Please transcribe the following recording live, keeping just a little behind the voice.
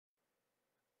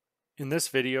In this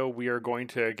video, we are going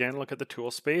to again look at the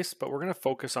tool space, but we're going to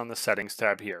focus on the settings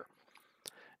tab here.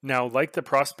 Now, like the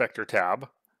prospector tab,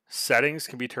 settings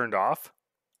can be turned off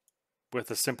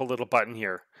with a simple little button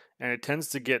here. And it tends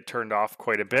to get turned off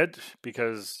quite a bit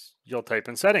because you'll type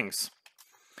in settings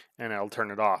and it'll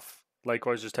turn it off.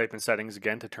 Likewise, just type in settings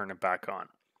again to turn it back on.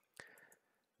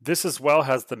 This as well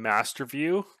has the master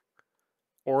view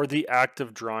or the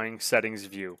active drawing settings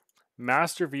view.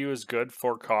 Master view is good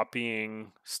for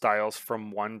copying styles from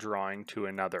one drawing to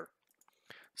another.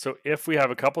 So if we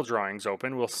have a couple drawings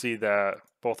open, we'll see that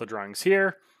both the drawings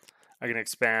here. I can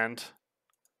expand,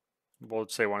 we'll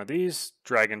say one of these,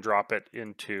 drag and drop it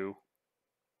into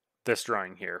this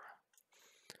drawing here.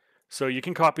 So you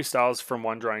can copy styles from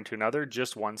one drawing to another,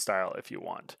 just one style if you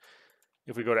want.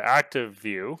 If we go to active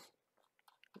view,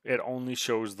 it only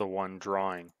shows the one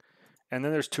drawing. And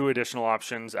then there's two additional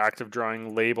options, active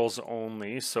drawing labels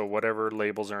only. So whatever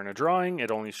labels are in a drawing,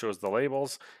 it only shows the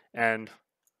labels, and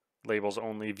labels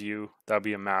only view, that'll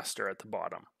be a master at the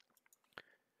bottom.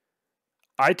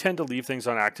 I tend to leave things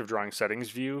on active drawing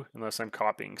settings view unless I'm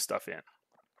copying stuff in.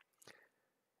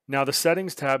 Now the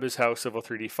settings tab is how Civil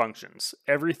 3D functions.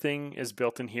 Everything is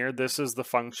built in here. This is the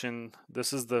function,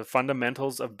 this is the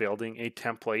fundamentals of building a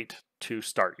template to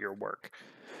start your work.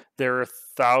 There are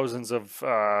thousands of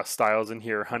styles in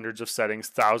here, hundreds of settings,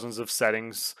 thousands of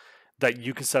settings that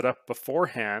you can set up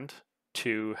beforehand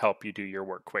to help you do your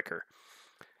work quicker.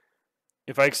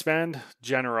 If I expand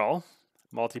general,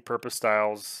 multi-purpose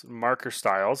styles, marker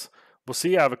styles, we'll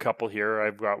see I have a couple here.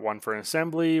 I've got one for an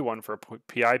assembly, one for a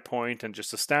PI point, and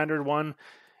just a standard one.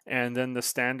 And then the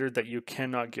standard that you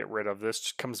cannot get rid of.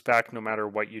 This comes back no matter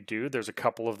what you do. There's a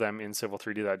couple of them in Civil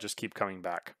 3D that just keep coming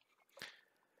back.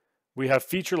 We have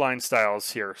feature line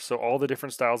styles here. So all the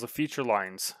different styles of feature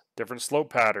lines, different slope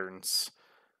patterns,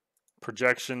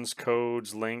 projections,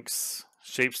 codes, links,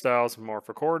 shape styles, more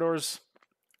for corridors,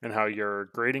 and how your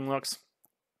grading looks.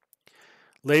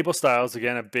 Label styles,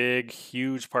 again, a big,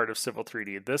 huge part of Civil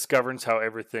 3D. This governs how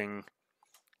everything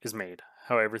is made,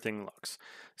 how everything looks.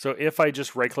 So if I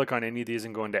just right click on any of these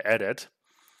and go into edit,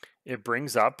 it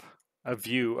brings up a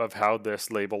view of how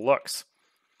this label looks.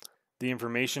 The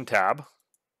information tab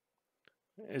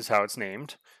is how it's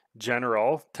named.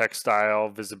 General, text style,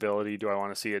 visibility, do I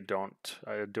want to see it,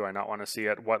 do I not want to see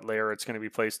it, what layer it's going to be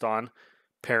placed on,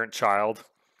 parent child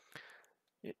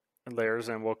layers,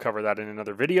 and we'll cover that in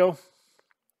another video.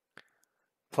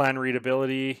 Plan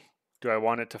readability, do I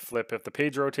want it to flip if the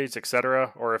page rotates,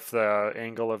 etc., or if the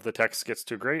angle of the text gets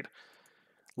too great.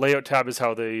 Layout tab is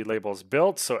how the label is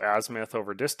built, so azimuth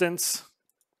over distance,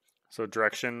 so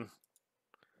direction,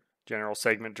 general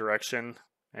segment direction,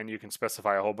 and you can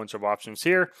specify a whole bunch of options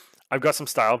here. I've got some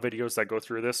style videos that go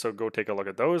through this, so go take a look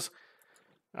at those.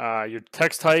 Your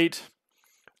text height,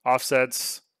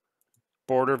 offsets,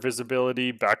 border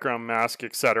visibility, background mask,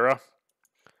 etc.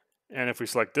 And if we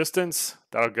select distance,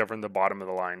 that'll govern the bottom of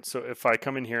the line. So if I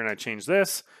come in here and I change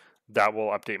this, that will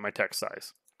update my text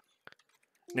size.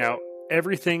 Now,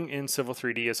 everything in Civil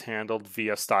 3D is handled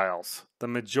via styles. The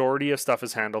majority of stuff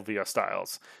is handled via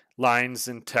styles. Lines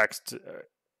and text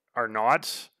are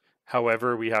not.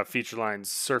 However, we have feature lines,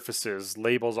 surfaces,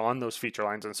 labels on those feature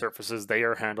lines and surfaces. They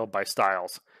are handled by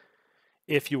styles.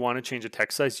 If you want to change a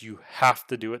text size, you have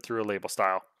to do it through a label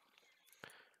style.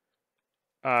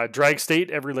 Drag state,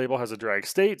 every label has a drag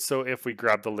state. So if we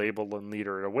grab the label and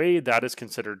leader it away, that is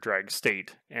considered drag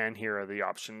state. And here are the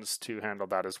options to handle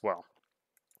that as well.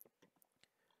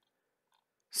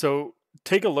 So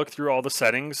take a look through all the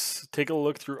settings, take a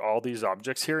look through all these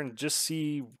objects here and just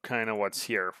see kind of what's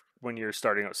here when you're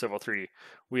starting out Civil 3D.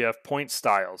 We have point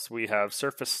styles, we have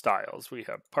surface styles, we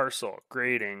have parcel,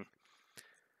 grading,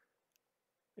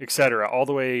 etc. all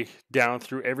the way down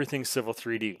through everything Civil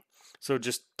 3D. So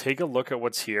just take a look at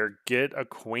what's here, get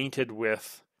acquainted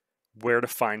with where to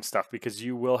find stuff because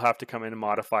you will have to come in and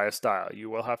modify a style. You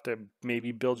will have to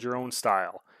maybe build your own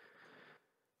style.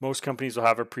 Most companies will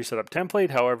have a preset up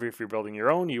template. However, if you're building your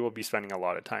own, you will be spending a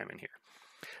lot of time in here.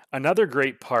 Another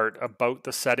great part about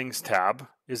the settings tab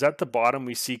is at the bottom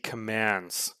we see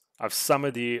commands of some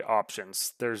of the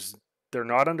options. They're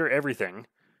not under everything.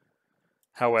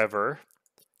 However,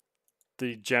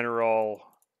 the general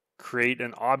create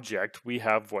an object, we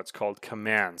have what's called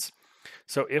commands.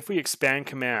 So if we expand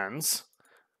commands,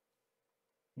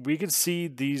 we can see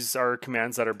these are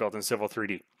commands that are built in Civil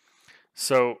 3D.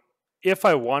 So if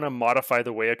I want to modify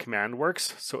the way a command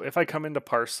works, so if I come into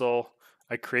parcel,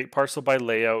 I create parcel by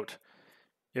layout,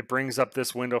 it brings up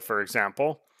this window, for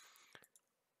example.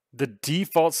 The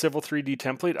default Civil 3D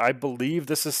template, I believe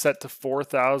this is set to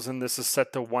 4,000, this is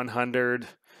set to 100,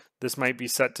 this might be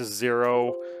set to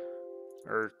 0.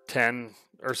 or 10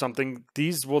 or something,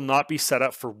 these will not be set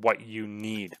up for what you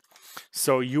need.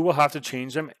 So you will have to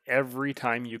change them every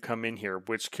time you come in here,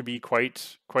 which could be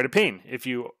quite a pain. If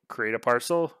you create a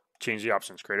parcel, change the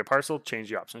options, create a parcel, change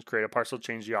the options, create a parcel,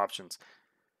 change the options.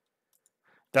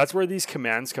 That's where these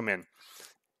commands come in.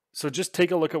 So just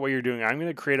take a look at what you're doing. I'm going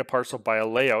to create a parcel by a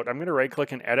layout. I'm going to right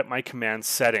click and edit my command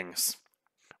settings,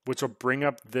 which will bring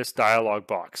up this dialog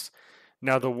box.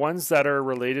 Now the ones that are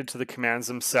related to the commands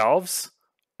themselves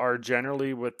are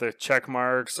generally with the check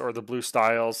marks or the blue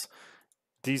styles.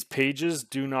 These pages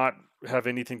do not have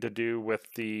anything to do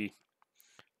with the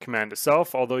command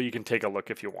itself, although you can take a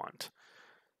look if you want.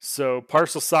 So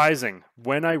parcel sizing,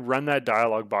 when I run that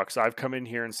dialog box, I've come in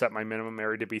here and set my minimum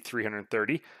area to be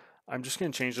 330. I'm just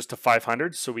going to change this to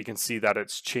 500 so we can see that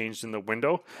it's changed in the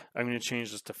window. I'm going to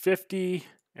change this to 50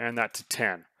 and that to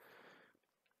 10.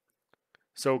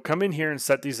 So come in here and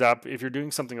set these up. If you're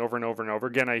doing something over and over and over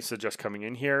again, I suggest coming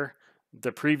in here.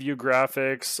 The preview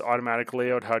graphics, automatic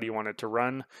layout, how do you want it to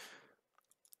run?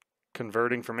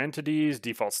 Converting from entities,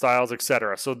 default styles,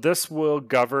 etc. So this will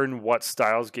govern what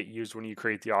styles get used when you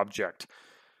create the object,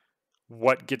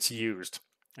 what gets used.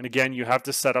 And again, you have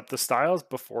to set up the styles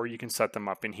before you can set them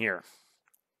up in here.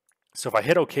 So if I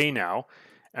hit OK now,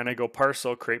 and I go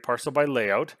parcel, create parcel by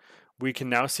layout, we can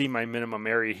now see my minimum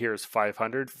area here is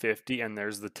 550, and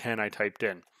there's the 10 I typed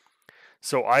in.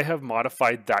 So I have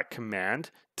modified that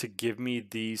command to give me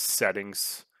these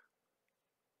settings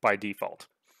by default.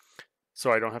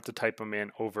 So I don't have to type them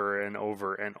in over and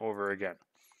over and over again.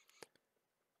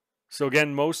 So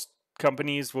again, most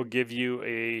companies will give you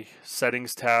a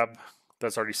settings tab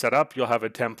that's already set up. You'll have a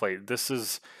template. This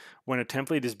is when a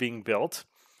template is being built,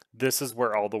 this is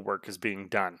where all the work is being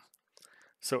done.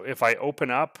 So if I open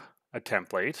up a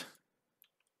template,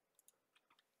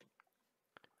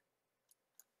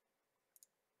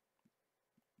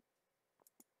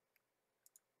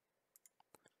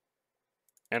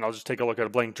 and I'll just take a look at a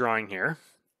blank drawing here.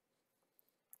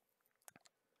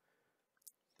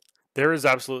 There is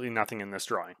absolutely nothing in this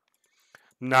drawing.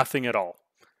 Nothing at all.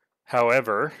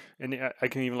 However, and I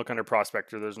can even look under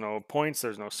Prospector, there's no points,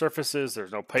 there's no surfaces,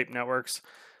 there's no pipe networks.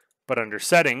 But under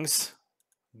Settings,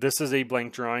 this is a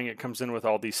blank drawing. It comes in with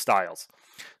all these styles.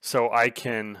 So I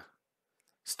can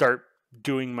start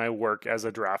doing my work as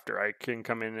a drafter. I can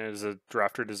come in as a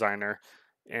drafter designer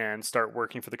and start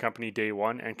working for the company day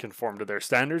one and conform to their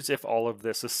standards if all of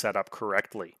this is set up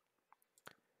correctly.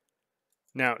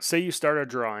 Now, say you start a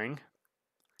drawing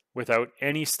without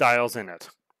any styles in it.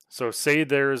 So say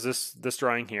there's this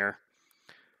drawing here,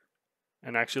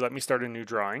 and actually let me start a new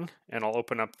drawing, and I'll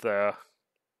open up the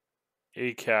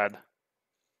ACAD,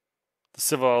 the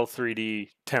Civil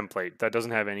 3D template that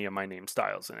doesn't have any of my name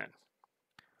styles in it.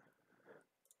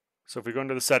 So if we go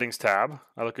into the Settings tab,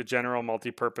 I look at General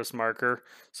Multi-Purpose Marker.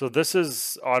 So this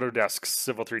is Autodesk's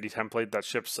Civil 3D template that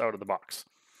ships out of the box.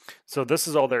 So this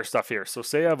is all their stuff here. So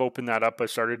say I've opened that up, I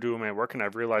started doing my work, and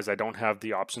I've realized I don't have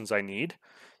the options I need.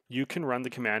 You can run the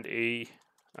command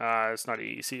it's not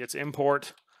AEC, it's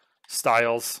Import,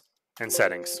 Styles, and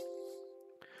Settings.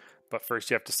 But first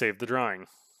you have to save the drawing.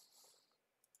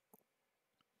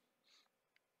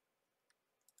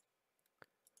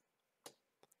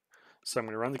 So I'm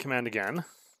going to run the command again,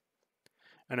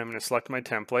 and I'm going to select my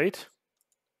template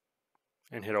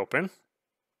and hit open.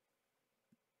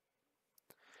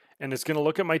 And it's going to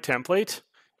look at my template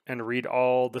and read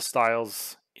all the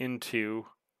styles into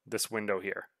this window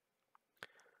here.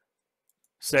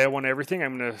 Say I want everything,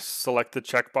 I'm going to select the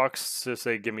checkbox to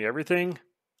say give me everything.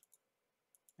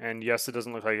 And yes, it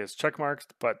doesn't look like it's check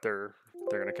marked, but they're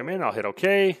going to come in. I'll hit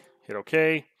OK, hit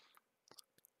OK.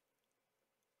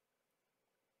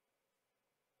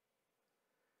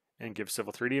 And give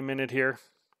Civil 3D a minute here.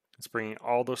 It's bringing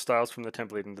all those styles from the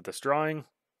template into this drawing.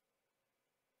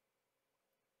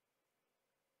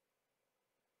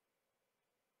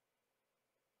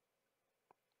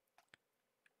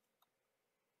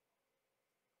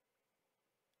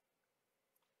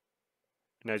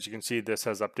 And as you can see, this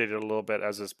has updated a little bit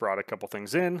as it's brought a couple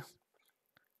things in.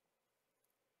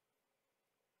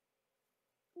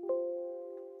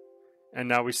 And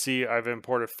now we see I've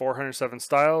imported 407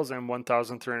 styles and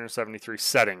 1,373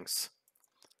 settings.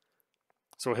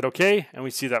 So hit OK, and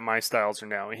we see that my styles are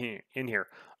now in here,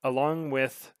 along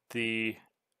with the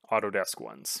Autodesk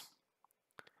ones.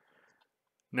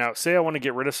 Now, say I want to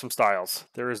get rid of some styles.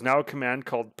 There is now a command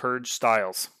called Purge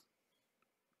Styles.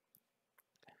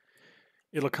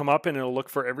 It'll come up and it'll look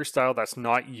for every style that's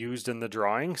not used in the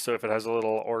drawing. So if it has a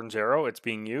little orange arrow, it's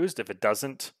being used. If it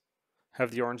doesn't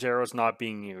have the orange arrow, it's not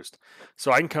being used.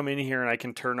 So I can come in here and I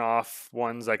can turn off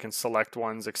ones, I can select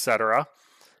ones, etc.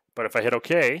 But if I hit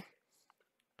OK,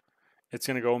 it's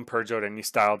going to go and purge out any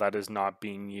style that is not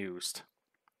being used.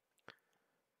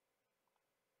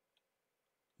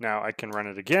 Now I can run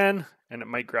it again and it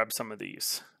might grab some of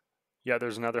these. Yeah,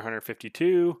 there's another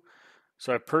 152.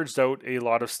 So I've purged out a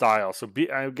lot of styles. So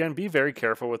again, be very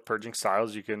careful with purging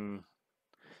styles. You can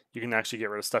actually get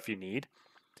rid of stuff you need.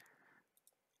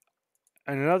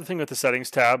 And another thing with the settings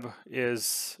tab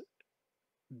is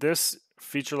this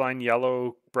feature line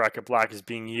yellow bracket black is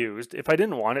being used. If I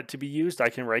didn't want it to be used, I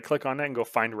can right click on it and go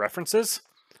find references.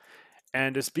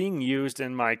 And it's being used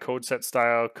in my code set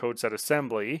style, code set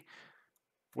assembly,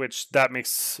 which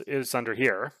is under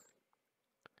here.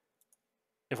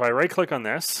 If I right click on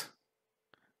this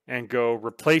and go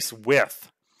replace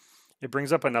with, it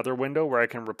brings up another window where I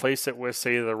can replace it with,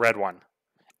 say, the red one.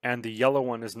 And the yellow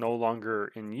one is no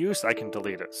longer in use, I can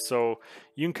delete it. So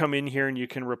you can come in here and you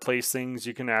can replace things,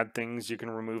 you can add things, you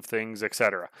can remove things,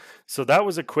 etc. So that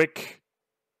was a quick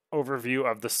overview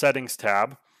of the settings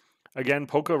tab. Again,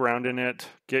 poke around in it,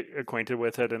 get acquainted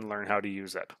with it, and learn how to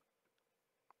use it.